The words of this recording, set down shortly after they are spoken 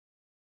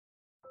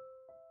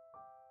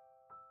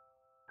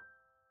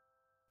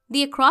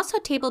The Across Her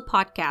Table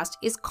podcast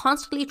is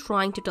constantly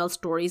trying to tell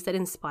stories that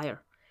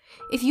inspire.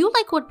 If you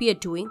like what we are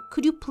doing,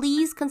 could you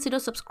please consider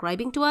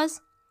subscribing to us?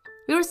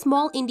 We're a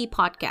small indie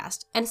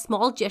podcast, and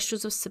small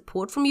gestures of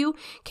support from you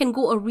can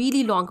go a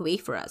really long way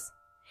for us.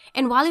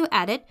 And while you're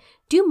at it,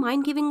 do you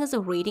mind giving us a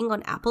rating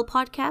on Apple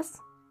Podcasts?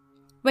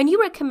 When you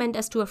recommend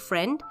us to a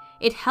friend,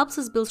 it helps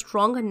us build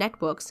stronger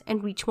networks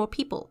and reach more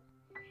people.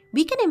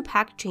 We can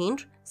impact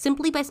change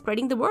simply by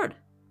spreading the word.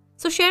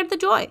 So share the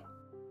joy.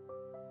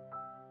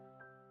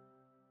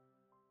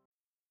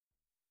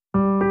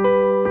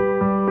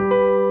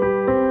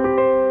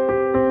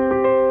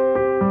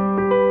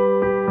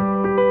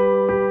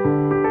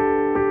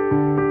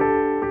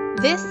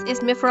 This is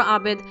Mifra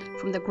Abid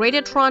from the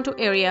Greater Toronto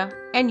Area,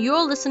 and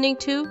you're listening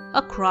to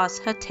Across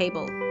Her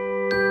Table.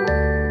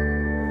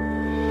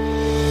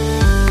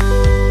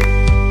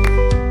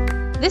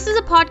 This is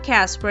a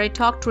podcast where I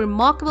talk to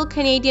remarkable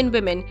Canadian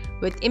women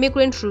with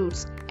immigrant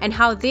roots and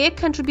how they're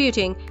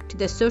contributing to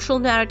the social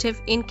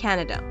narrative in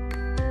Canada.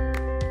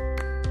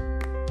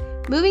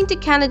 Moving to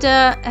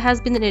Canada has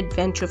been an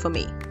adventure for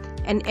me,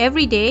 and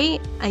every day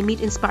I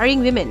meet inspiring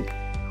women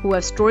who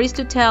have stories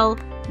to tell,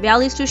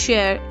 values to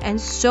share, and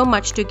so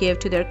much to give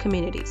to their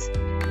communities.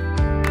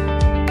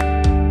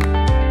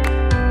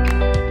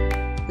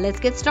 Let's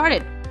get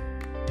started.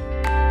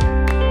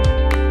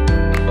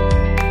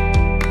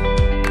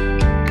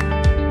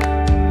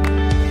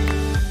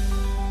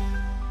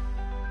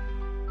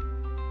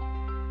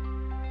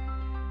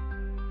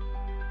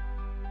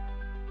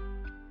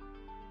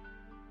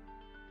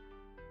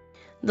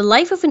 The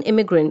life of an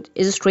immigrant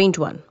is a strange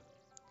one.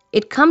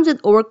 It comes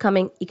with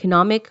overcoming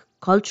economic,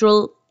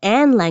 cultural,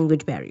 and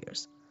language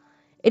barriers.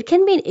 It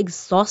can be an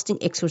exhausting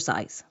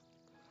exercise.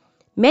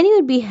 Many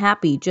would be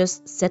happy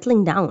just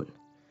settling down,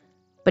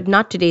 but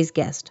not today's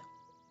guest.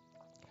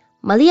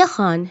 Maliha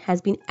Khan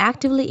has been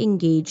actively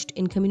engaged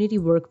in community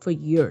work for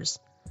years.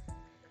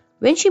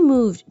 When she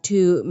moved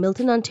to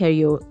Milton,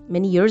 Ontario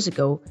many years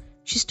ago,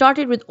 she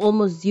started with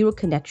almost zero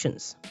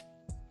connections.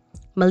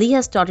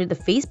 Maliha started the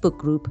Facebook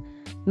group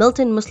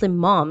Milton Muslim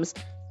Moms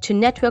to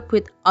network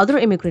with other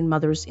immigrant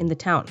mothers in the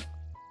town.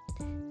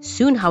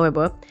 Soon,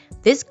 however,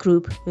 this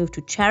group moved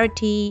to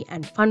charity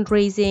and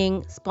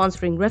fundraising,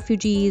 sponsoring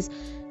refugees,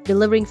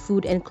 delivering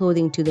food and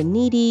clothing to the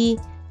needy.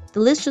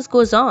 The list just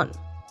goes on.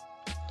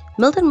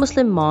 Milton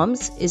Muslim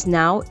Moms is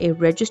now a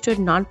registered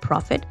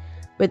nonprofit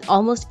with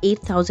almost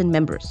 8,000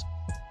 members.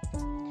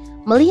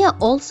 Maliha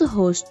also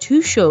hosts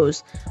 2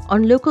 shows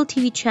on local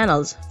TV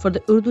channels for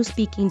the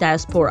Urdu-speaking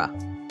diaspora,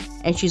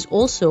 and she's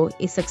also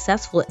a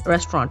successful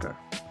restaurateur.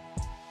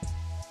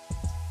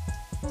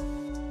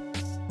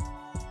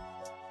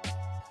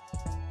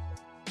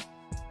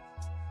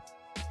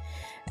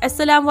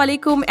 Assalamu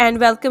alaikum and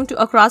welcome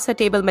to Across Her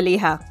Table,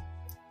 Maliha.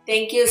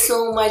 Thank you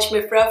so much,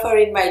 Mifra, for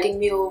inviting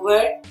me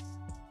over.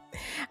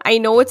 I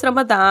know it's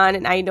Ramadan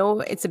and I know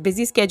it's a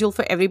busy schedule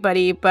for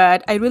everybody,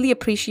 but I really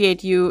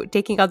appreciate you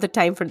taking out the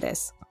time for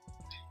this.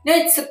 No,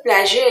 it's a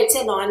pleasure. It's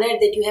an honor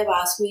that you have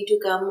asked me to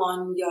come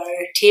on your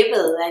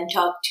table and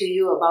talk to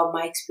you about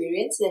my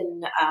experience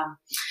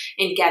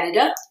in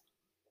Canada.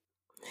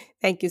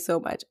 Thank you so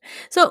much.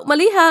 So,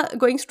 Maliha,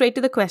 going straight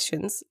to the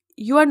questions,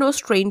 you are no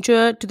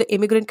stranger to the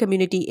immigrant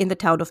community in the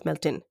town of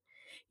Milton.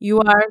 You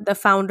are the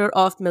founder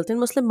of Milton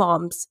Muslim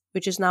Moms,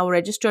 which is now a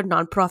registered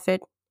nonprofit.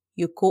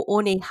 You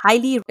co-own a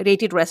highly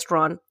rated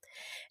restaurant,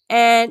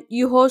 and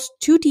you host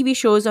 2 TV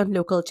shows on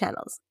local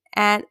channels.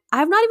 And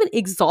I've not even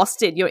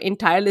exhausted your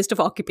entire list of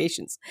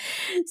occupations.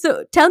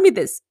 So tell me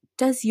this,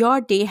 does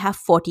your day have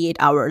 48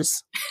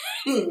 hours?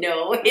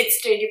 No,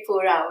 it's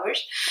 24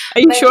 hours.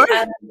 Are you sure?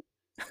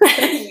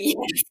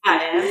 Yes, I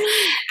am.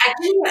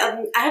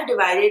 Actually, I have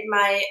divided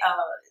my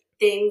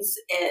things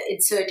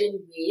in certain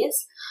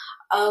ways.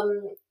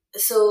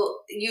 So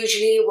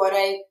usually what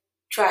I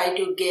try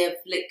to give,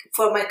 like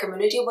for my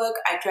community work,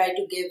 I try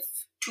to give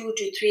 2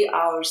 to 3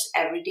 hours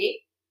every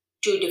day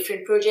to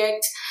different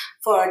projects.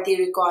 For the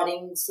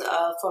recordings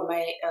for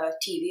my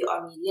TV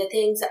or media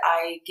things,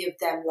 I give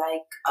them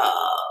like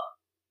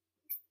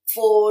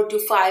 4 to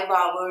 5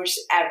 hours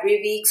every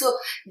week. So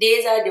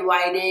days are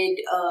divided,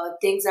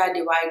 things are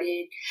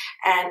divided,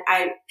 and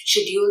I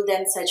schedule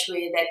them such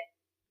way that,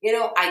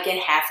 I can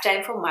have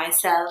time for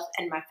myself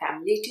and my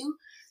family too.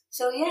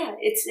 So yeah,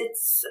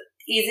 it's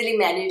easily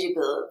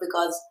manageable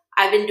because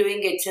I've been doing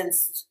it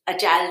since a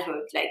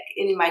childhood. Like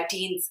in my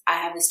teens, I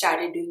have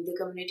started doing the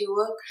community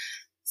work.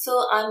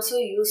 So I'm so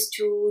used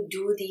to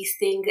do these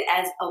things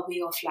as a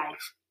way of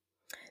life.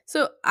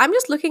 So I'm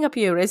just looking up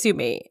your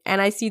resume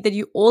and I see that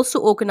you also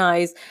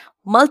organize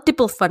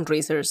multiple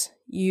fundraisers.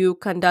 You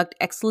conduct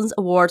excellence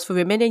awards for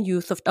women and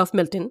youth of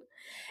Milton,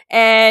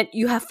 and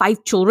you have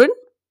 5 children.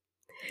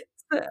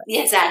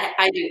 Yes,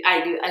 I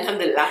do.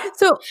 Alhamdulillah.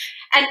 So,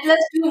 and plus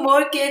 2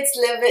 more kids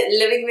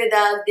living with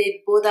us.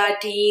 They both are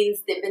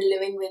teens. They've been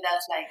living with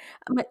us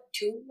like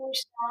 2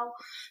 years now.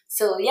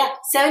 So yeah,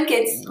 7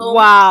 kids home.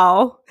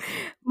 Wow.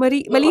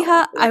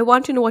 Maliha, I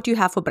want to know what you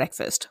have for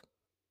breakfast.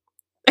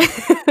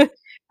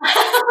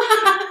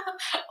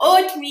 Oh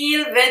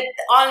oatmeal with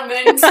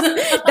almonds.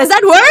 Does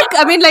that work?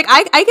 I mean, like,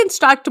 I can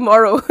start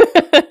tomorrow.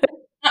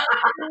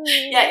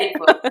 Yeah, it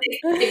works.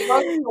 It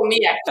works for me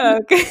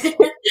Okay. actually.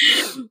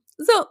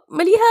 So,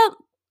 Maliha,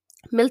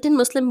 Milton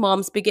Muslim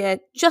Moms began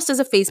just as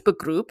a Facebook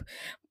group,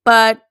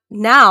 but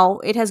now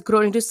it has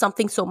grown into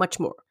something so much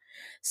more.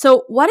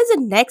 So, what is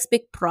the next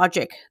big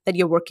project that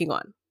you're working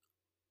on?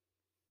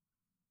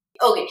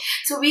 Okay,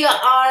 so we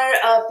are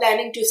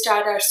planning to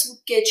start our soup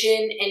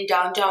kitchen in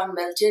downtown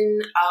Melton.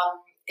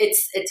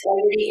 It's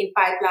already in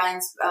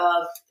pipelines.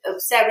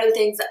 Several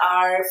things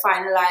are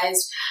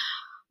finalized,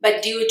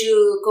 but due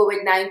to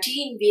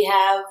COVID-19, we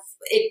have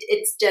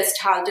it's just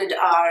halted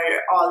our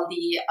all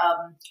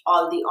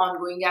the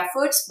ongoing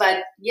efforts.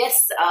 But yes,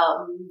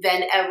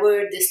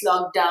 whenever this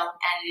lockdown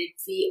ended,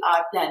 we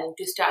are planning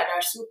to start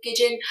our soup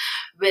kitchen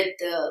with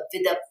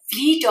a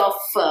fleet of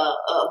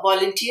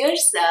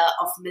volunteers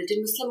of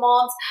Milton Muslim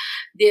Moms.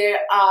 There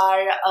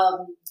are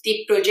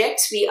the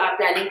projects we are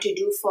planning to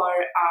do for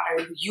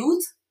our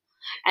youth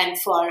and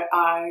for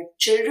our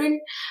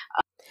children.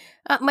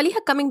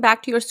 Maliha, coming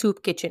back to your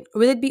soup kitchen,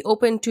 will it be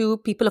open to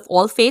people of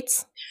all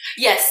faiths?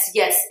 Yes,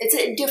 yes, it's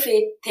an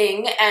interfaith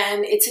thing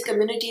and it's a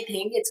community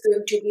thing. It's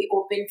going to be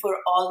open for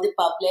all the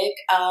public,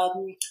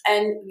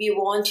 and we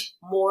want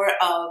more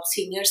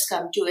seniors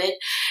come to it.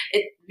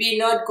 We're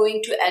not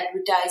going to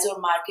advertise or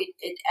market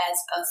it as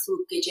a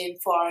soup kitchen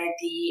for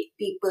the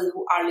people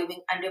who are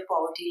living under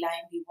poverty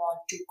line. We want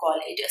to call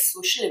it a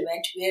social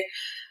event where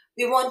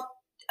we want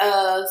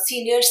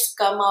seniors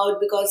come out,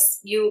 because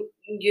you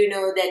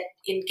know that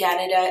in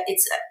Canada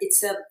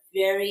it's a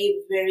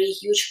very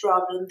huge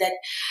problem that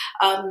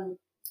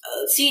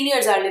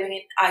seniors are living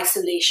in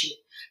isolation.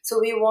 So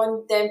we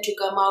want them to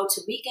come out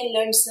so we can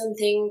learn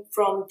something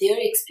from their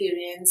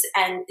experience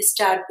and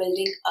start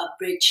building a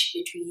bridge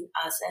between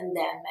us and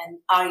them and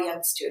our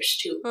youngsters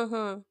too.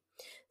 Mm-hmm.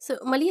 So,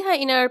 Maliha,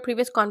 in our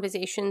previous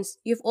conversations,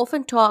 you've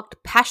often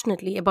talked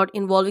passionately about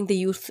involving the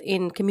youth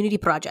in community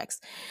projects.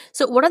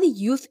 So, what are the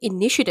youth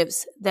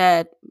initiatives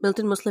that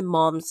Milton Muslim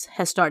Moms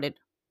has started?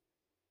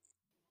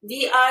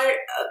 We are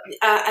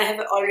I have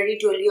already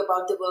told you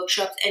about the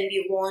workshops, and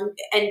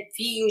we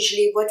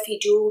usually, what we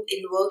do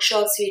in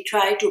workshops, we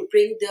try to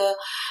bring the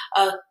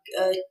uh,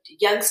 uh,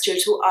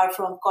 youngsters who are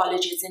from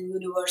colleges and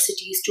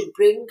universities, to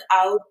bring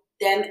out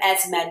them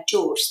as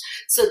mentors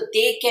so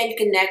they can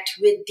connect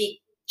with the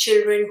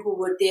children who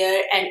were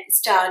there and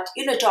start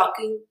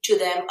talking to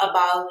them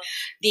about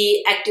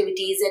the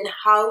activities and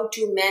how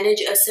to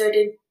manage a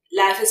certain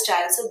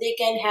lifestyle so they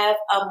can have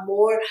a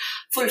more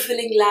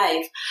fulfilling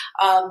life,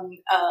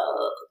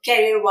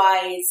 career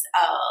wise,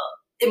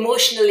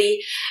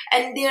 emotionally.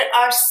 And there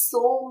are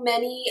so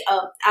many,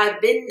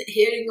 I've been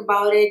hearing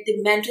about it, the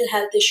mental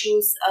health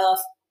issues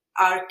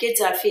our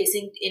kids are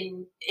facing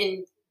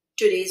in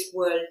today's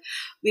world.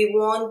 We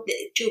want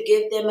to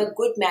give them a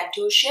good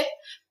mentorship,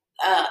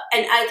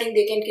 and I think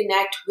they can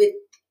connect with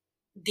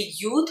the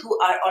youth who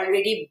are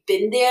already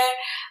been there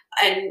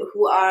and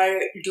who are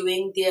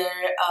doing their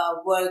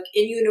work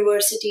in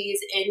universities,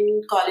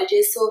 in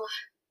colleges. So,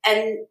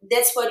 and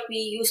that's what we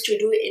used to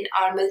do in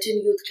our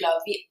Milton Youth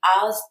Club. We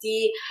asked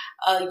the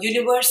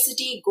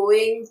university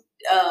going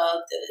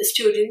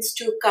students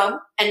to come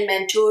and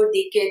mentor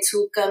the kids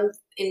who come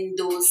in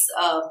those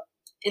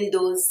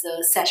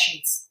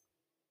sessions.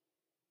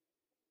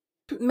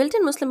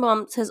 Milton Muslim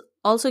Moms has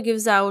also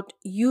gives out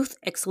Youth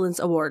Excellence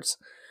Awards.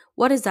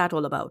 What is that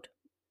all about?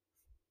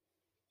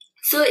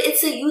 So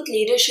it's a youth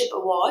leadership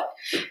award,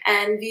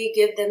 and we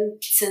give them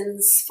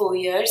since 4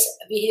 years.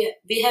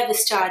 We have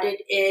started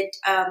it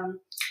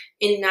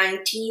in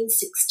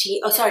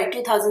 1960. Oh, sorry,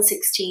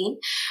 2016.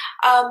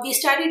 We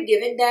started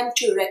giving them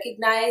to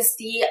recognize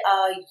the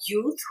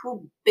youth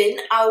who've been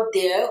out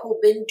there,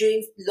 who've been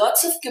doing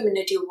lots of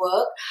community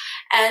work,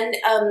 and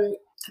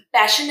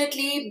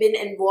passionately been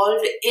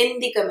involved in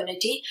the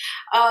community.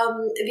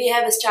 We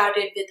have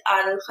started with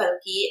Arul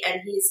Khalki,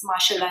 and he's,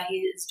 mashallah, he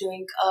is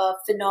doing a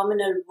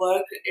phenomenal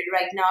work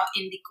right now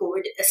in the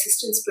COVID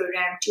assistance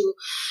program too.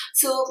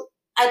 So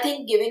I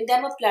think giving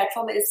them a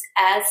platform is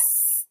as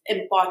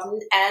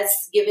important as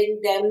giving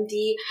them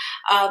the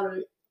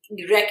um,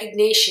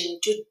 recognition,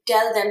 to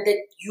tell them that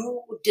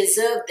you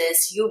deserve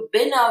this. You've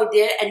been out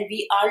there, and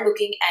we are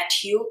looking at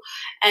you,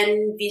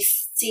 and we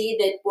see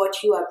that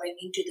what you are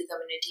bringing to the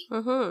community.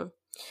 Mm-hmm.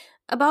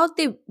 About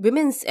the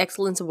Women's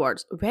Excellence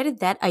Awards, where did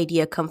that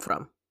idea come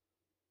from?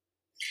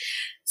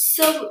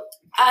 So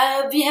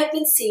we have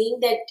been seeing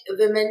that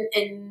women,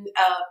 in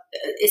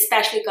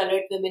especially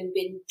colored women,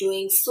 been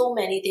doing so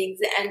many things,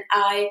 and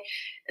I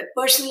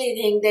personally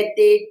think that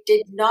they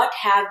did not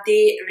have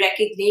the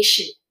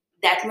recognition,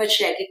 that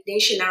much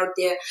recognition out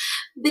there,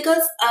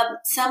 because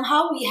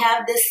somehow we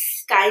have this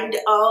kind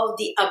of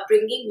the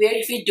upbringing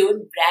where we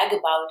don't brag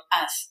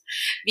about us.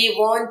 We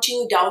want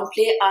to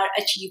downplay our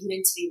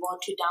achievements. We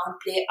want to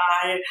downplay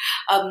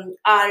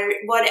our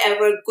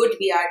whatever good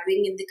we are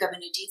doing in the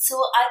community.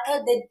 So I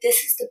thought that this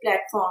is the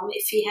platform.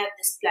 If we have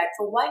this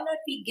platform, why not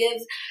we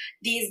give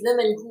these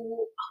women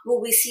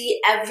who we see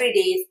every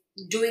day,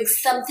 doing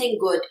something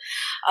good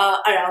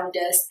around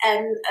us.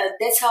 And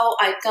that's how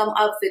I come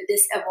up with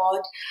this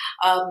award,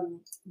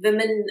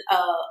 Women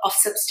of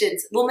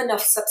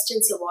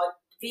Substance Award.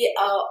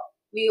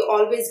 We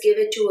always give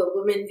it to a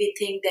woman we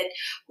think that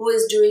who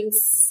is doing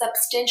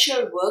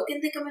substantial work in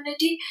the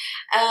community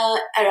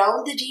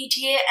around the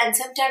GTA and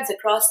sometimes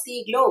across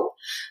the globe.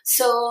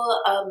 So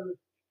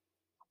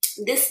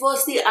this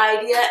was the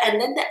idea. And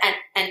then the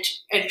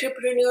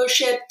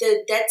entrepreneurship,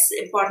 that's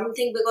important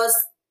thing, because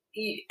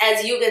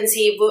as you can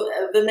see,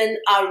 women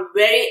are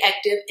very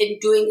active in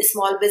doing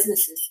small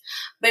businesses,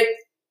 but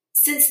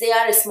since they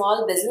are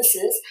small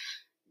businesses,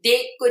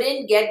 they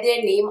couldn't get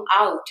their name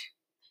out.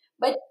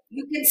 But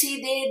you can see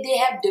they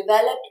have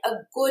developed a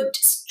good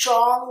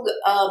strong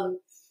uh,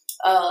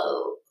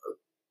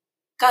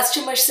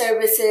 customer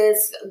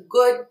services,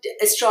 good,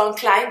 strong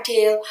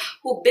clientele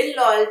who been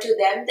loyal to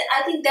them.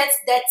 I think that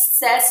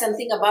says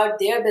something about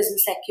their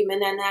business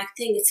acumen, and I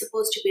think it's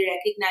supposed to be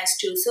recognized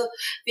too. So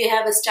we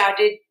have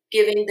started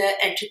giving the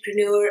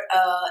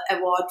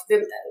award,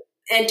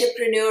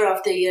 entrepreneur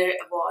of the year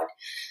award.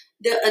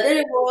 The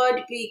other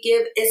award we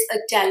give is a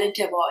talent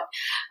award,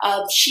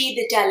 She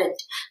the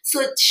Talent.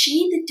 So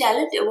She the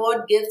Talent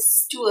award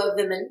gives to a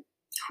women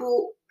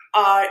who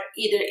are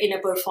either in a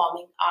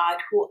performing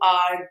art, who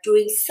are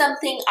doing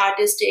something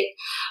artistic,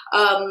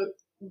 um,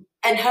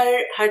 and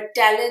her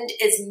talent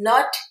is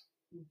not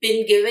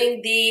been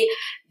giving the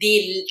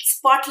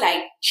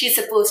spotlight she's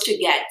supposed to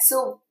get.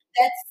 So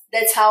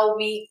that's how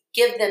we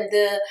give them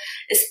the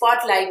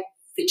spotlight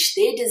which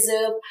they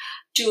deserve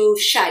to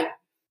shine.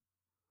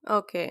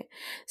 Okay.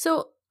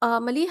 So,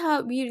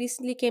 Maliha, we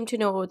recently came to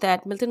know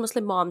that Milton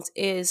Muslim Moms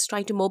is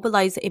trying to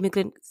mobilize the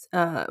immigrant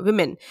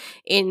women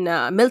in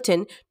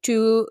Milton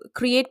to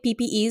create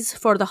PPEs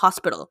for the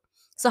hospital.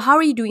 So, how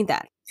are you doing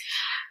that?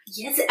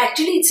 Yes,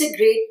 actually, it's a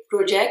great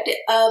project.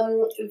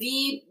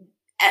 We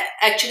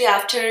actually,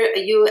 after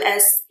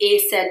USA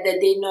said that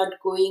they're not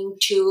going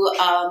to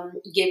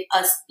give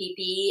us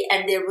PPE,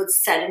 and there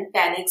was sudden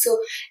panic. So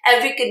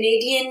every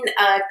Canadian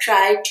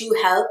tried to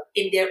help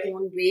in their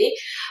own way.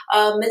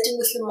 Milton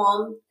Muslim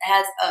Mom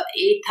has a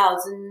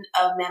 8,000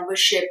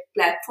 membership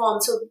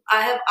platform. So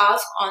I have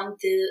asked on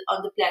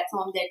the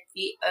platform that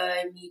we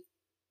need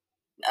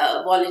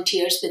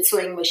volunteers with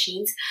sewing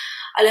machines.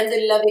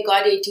 Alhamdulillah, we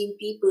got 18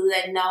 people,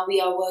 and now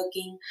we are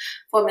working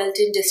for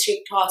Milton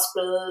District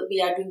Hospital. We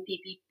are doing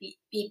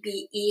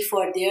PPE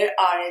for their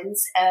RNs.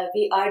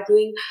 We are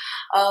doing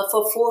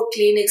for 4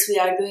 clinics. We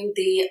are doing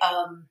the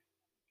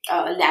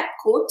lab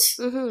coats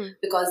Mm-hmm.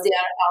 because they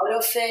are out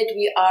of it.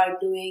 We are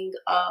doing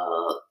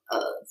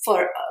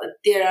for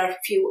there are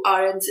few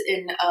RNs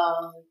in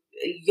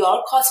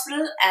York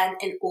Hospital and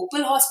in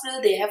Oakville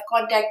Hospital. They have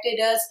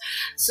contacted us.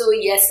 So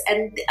yes,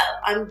 and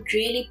I'm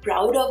really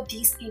proud of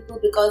these people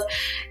because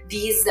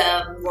these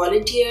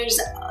volunteers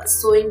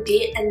sewing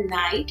day and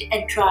night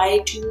and try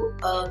to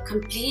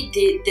complete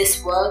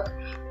this work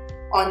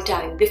on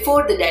time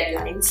before the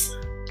deadlines.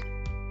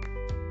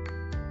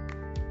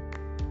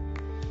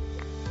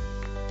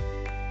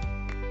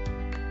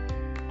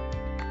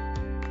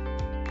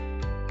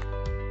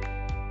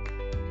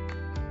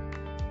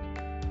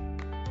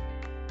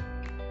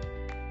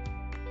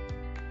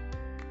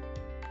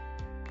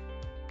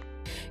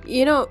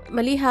 You know,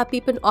 Maliha,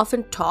 people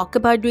often talk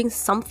about doing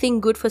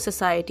something good for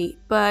society,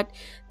 but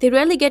they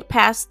rarely get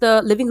past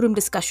the living room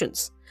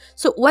discussions.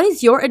 So, what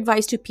is your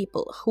advice to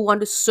people who want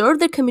to serve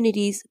their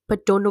communities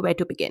but don't know where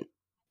to begin?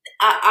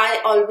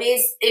 I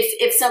always,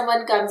 if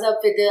someone comes up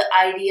with the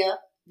idea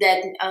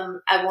that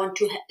I want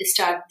to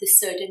start this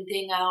certain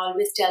thing, I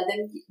always tell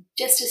them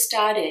just to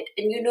start it,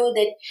 and you know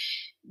that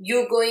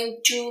you're going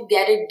to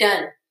get it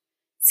done.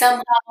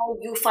 Somehow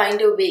you find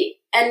a way,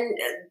 and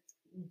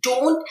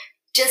don't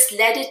just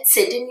let it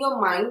sit in your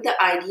mind. The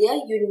idea,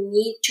 you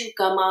need to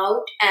come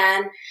out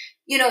and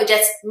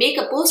just make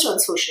a post on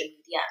social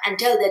media and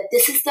tell that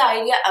this is the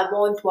idea. I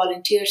want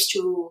volunteers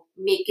to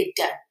make it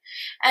done,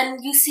 and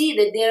you see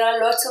that there are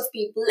lots of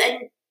people,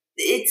 and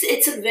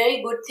it's a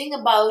very good thing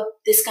about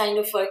this kind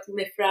of work,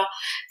 Mifra,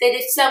 that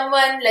if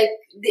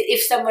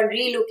someone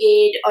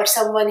relocate or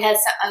someone has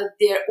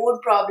their own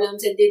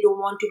problems and they don't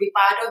want to be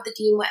part of the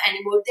team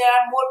anymore, there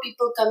are more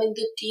people coming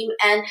to the team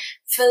and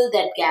fill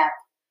that gap.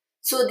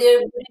 So there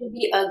wouldn't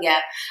be a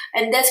gap,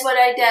 and that's what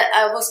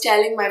I was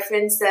telling my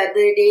friends the other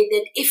day,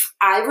 that if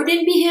I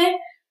wouldn't be here,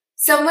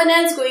 someone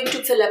else going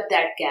to fill up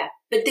that gap.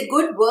 But the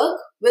good work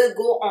will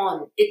go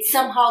on. It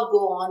somehow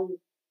go on.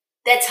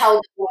 That's how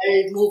the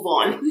world move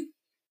on.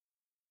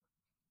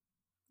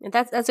 And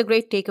that's a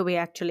great takeaway,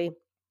 actually.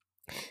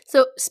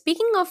 So,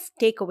 speaking of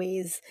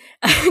takeaways,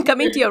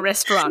 coming to your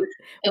restaurant,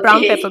 Brown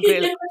Okay. Pepper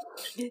Grill.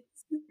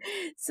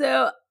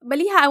 So,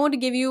 Maliha, I want to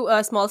give you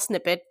a small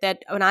snippet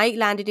that when I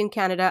landed in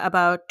Canada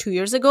about 2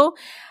 years ago,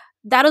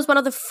 that was one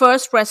of the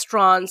first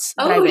restaurants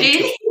that I Oh, went to.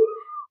 really?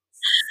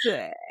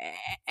 So,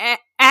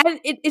 And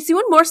it's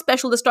even more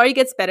special. The story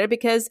gets better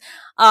because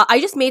I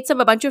just made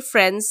a bunch of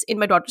friends in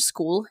my daughter's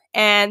school,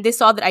 and they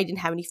saw that I didn't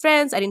have any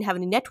friends, I didn't have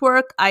any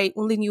network, I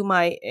only knew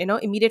my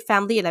immediate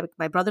family, like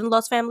my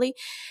brother-in-law's family.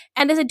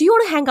 And they said, "Do you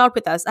want to hang out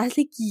with us?" I was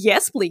like,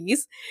 "Yes,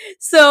 please."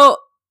 So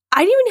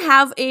I didn't even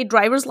have a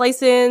driver's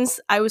license.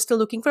 I was still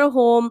looking for a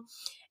home,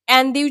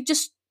 and they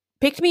just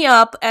picked me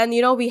up, and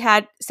we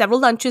had several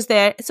lunches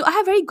there. So I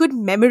have very good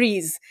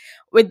memories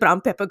with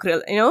Brown Pepper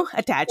Grill,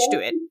 attached to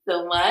Thank it. you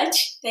so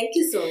much. Thank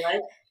you so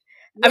much.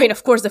 I Yes. mean,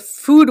 of course, the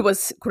food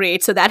was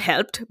great, so that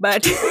helped.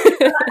 But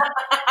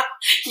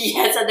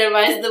Yes,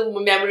 otherwise the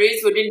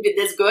memories wouldn't be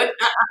this good.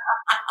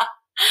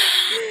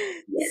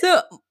 Yes.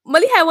 so,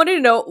 Maliha, I wanted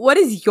to know, what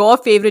is your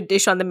favorite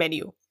dish on the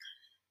menu?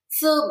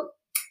 So,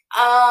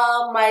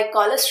 my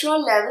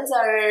cholesterol levels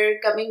are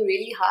coming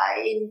really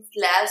high in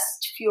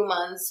last few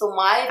months. So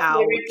my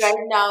favorite Ouch.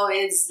 right now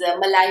is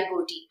malai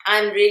boti.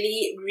 I'm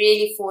really,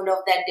 really fond of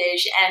that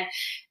dish. And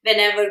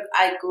whenever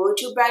I go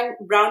to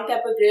Brown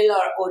Pepper Grill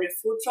or order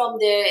food from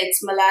there,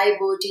 it's malai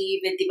boti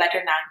with the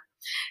butter naan.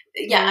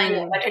 Yeah, I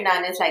know Mm. butter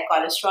naan is like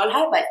cholesterol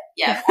high, but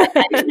yeah,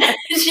 I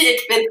manage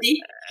it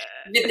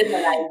with the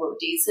malai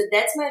roti. So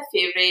that's my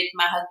favorite.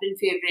 My husband's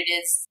favorite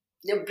is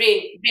the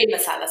brain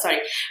masala. Sorry,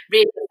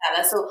 brain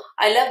masala. So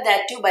I love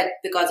that too, but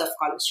because of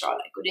cholesterol,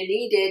 I couldn't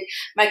eat it.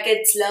 My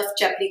kids love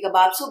chapli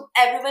kebab. So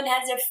everyone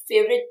has their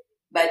favorite,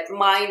 but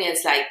mine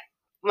is like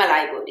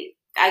malai roti.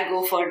 I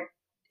go for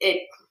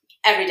it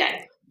every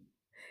time.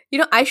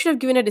 I should have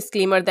given a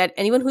disclaimer that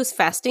anyone who's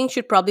fasting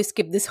should probably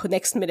skip this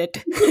next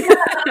minute.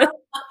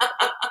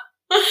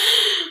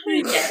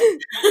 Yes.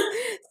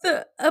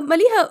 So,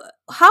 Maliha,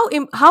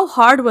 how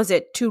hard was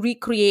it to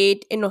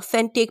recreate an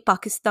authentic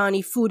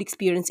Pakistani food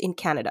experience in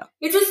Canada?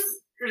 It was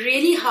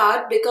really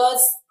hard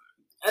because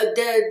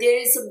there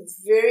is a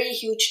very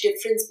huge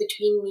difference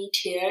between meat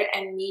here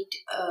and meat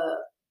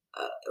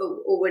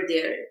over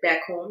there back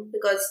home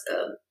because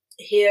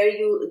here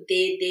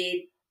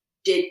they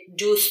did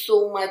do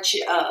so much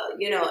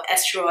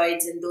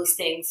asteroids and those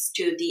things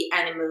to the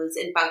animals.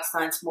 In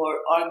Pakistan it's more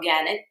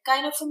organic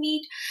kind of a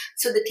meat,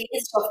 so the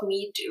taste of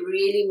meat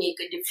really make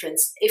a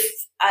difference. If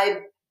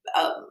I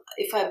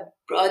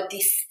brought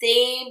the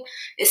same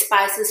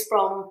spices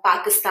from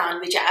Pakistan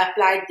which I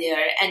applied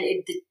there, and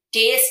the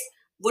taste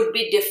would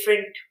be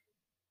different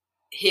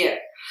here.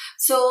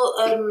 So,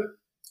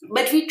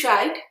 but we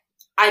tried.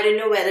 I don't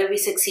know whether we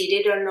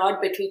succeeded or not,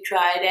 but we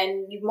tried,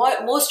 and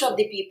most of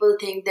the people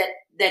think that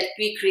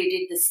we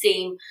created the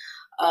same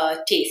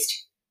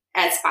taste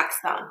as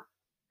Pakistan.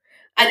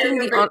 I I don't think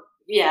know, the but on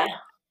yeah,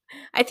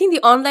 I think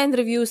the online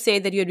reviews say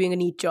that you're doing a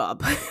neat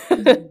job.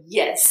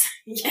 yes,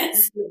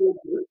 yes, we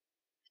do.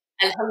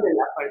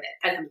 Alhamdulillah for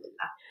that.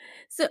 Alhamdulillah.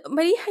 So,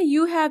 Mariha,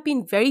 you have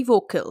been very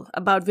vocal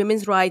about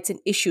women's rights and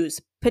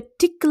issues,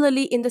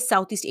 particularly in the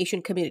Southeast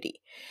Asian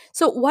community.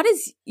 So,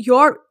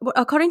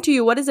 according to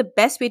you, what is the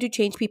best way to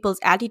change people's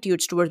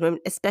attitudes towards women,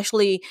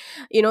 especially,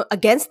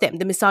 against them,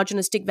 the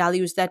misogynistic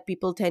values that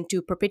people tend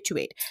to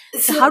perpetuate? So,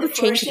 So how the to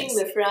change first thing,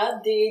 this?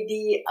 Mifra,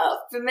 the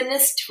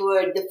feminist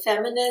word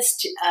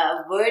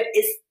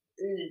is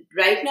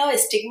right now a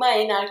stigma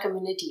in our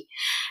community.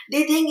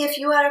 They think if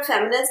you are a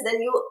feminist,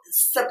 then you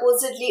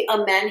supposedly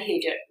a man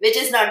hater, which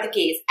is not the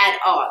case at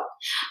all.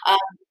 Um,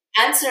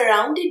 I'm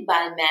surrounded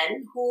by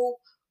men who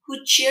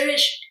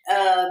cherish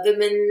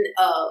women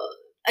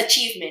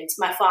achievements.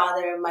 My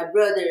father, my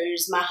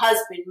brothers, my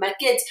husband, my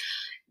kids.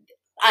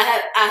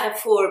 I have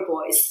four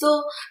boys,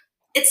 so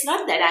it's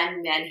not that I'm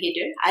a man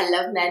hater. I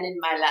love men in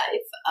my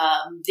life.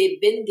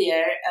 They've been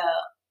there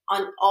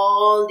on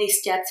all the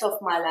steps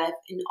of my life,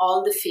 in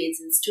all the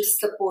phases, to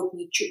support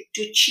me,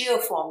 to cheer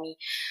for me.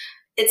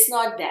 It's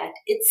not that.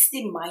 It's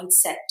the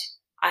mindset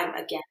I'm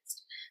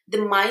against. The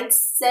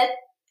mindset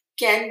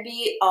can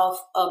be of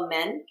a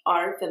man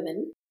or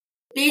women.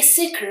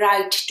 Basic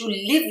right to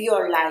live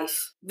your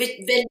life,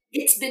 when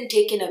it's been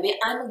taken away,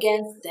 I'm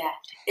against that.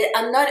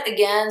 I'm not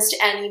against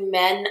any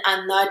men.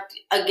 I'm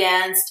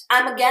against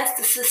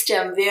the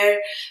system where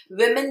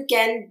women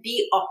can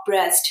be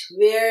oppressed,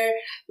 where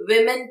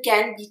women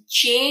can be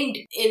chained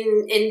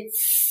in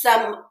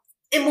some,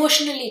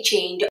 emotionally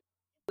chained.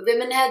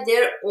 Women have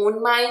their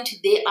own mind.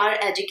 They are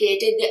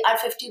educated. They are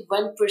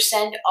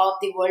 51% of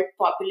the world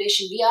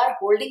population. We are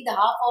holding the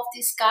half of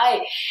the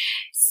sky.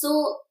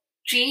 So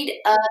treat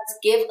us,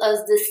 give us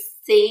the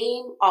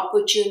same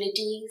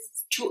opportunities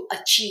to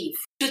achieve,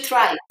 to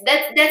thrive.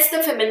 That's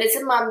the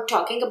feminism I'm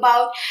talking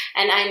about,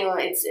 and I know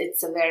it's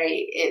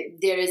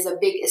there is a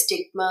big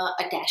stigma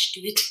attached to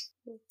it.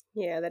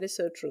 Yeah, that is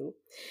so true.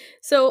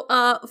 So,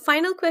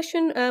 final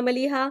question,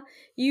 Maliha.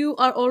 You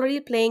are already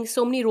playing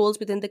so many roles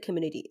within the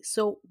community.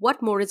 So,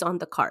 what more is on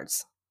the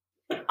cards?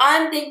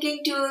 I'm thinking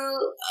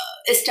to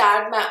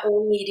start my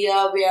own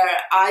media where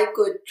I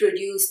could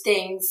produce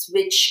things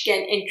which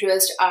can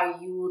interest our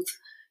youth.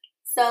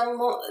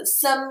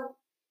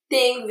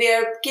 Something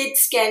where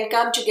kids can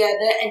come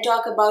together and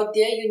talk about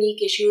their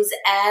unique issues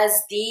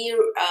as the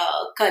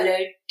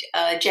colored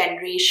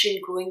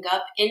generation growing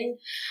up in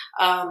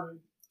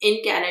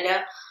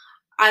Canada.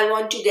 I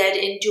want to get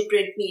into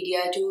print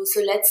media too.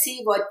 So let's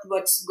see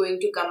what's going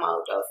to come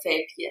out of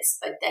it. Yes,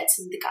 but that's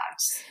in the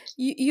cards.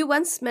 You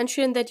once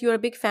mentioned that you're a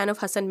big fan of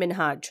Hasan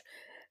Minhaj.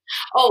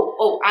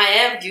 Oh, I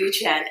am huge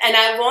fan, and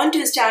I want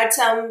to start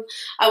some.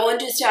 I want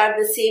to start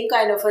the same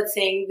kind of a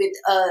thing with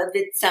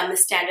some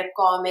stand-up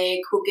comic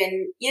who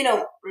can,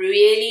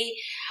 really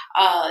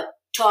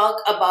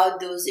talk about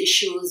those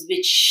issues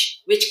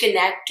which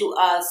connect to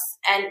us,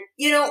 and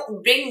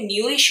bring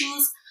new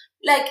issues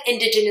like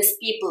indigenous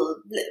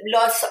people.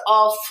 Lots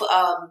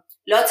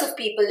of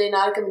people in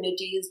our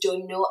communities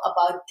don't know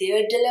about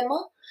their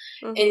dilemma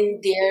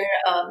in their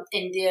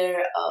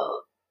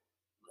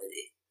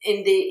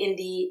in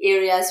the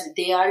areas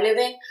they are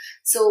living.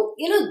 So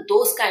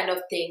those kind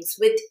of things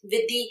with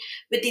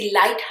the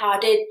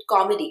light-hearted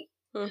comedy,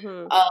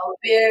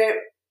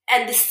 where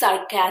and the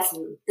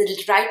sarcasm,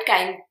 the right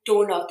kind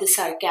tone of the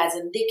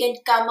sarcasm, they can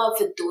come up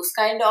with those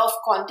kind of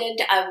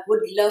content. I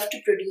would love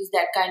to produce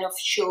that kind of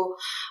show.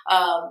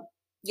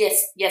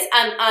 Yes,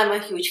 I'm a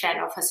huge fan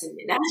of Hasan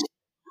Minhaj.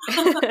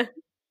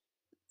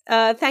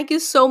 Thank you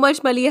so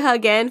much, Maliha,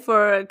 again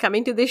for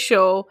coming to this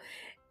show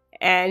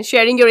and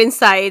sharing your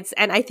insights.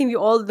 And I think we're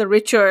all the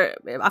richer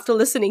after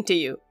listening to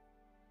you.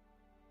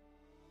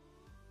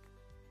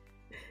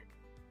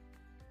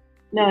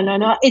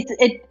 No.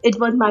 It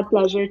was my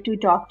pleasure to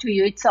talk to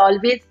you. It's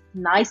always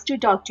nice to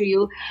talk to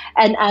you,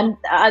 and I'm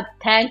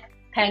thank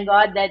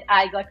God that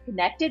I got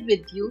connected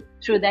with you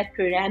through that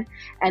program,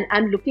 and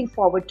I'm looking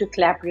forward to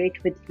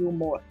collaborate with you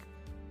more.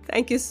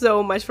 Thank you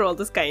so much for all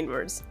those kind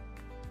words.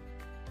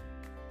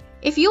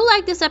 If you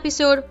like this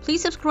episode,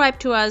 please subscribe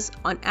to us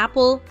on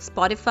Apple,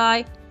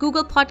 Spotify,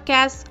 Google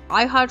Podcasts,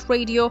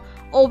 iHeartRadio,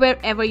 or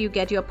wherever you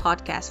get your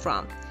podcasts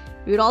from.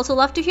 We would also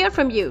love to hear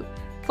from you.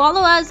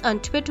 Follow us on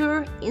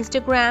Twitter,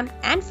 Instagram,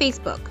 and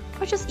Facebook,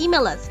 or just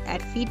email us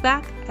at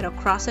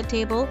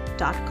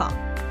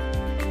feedback@acrossatable.com.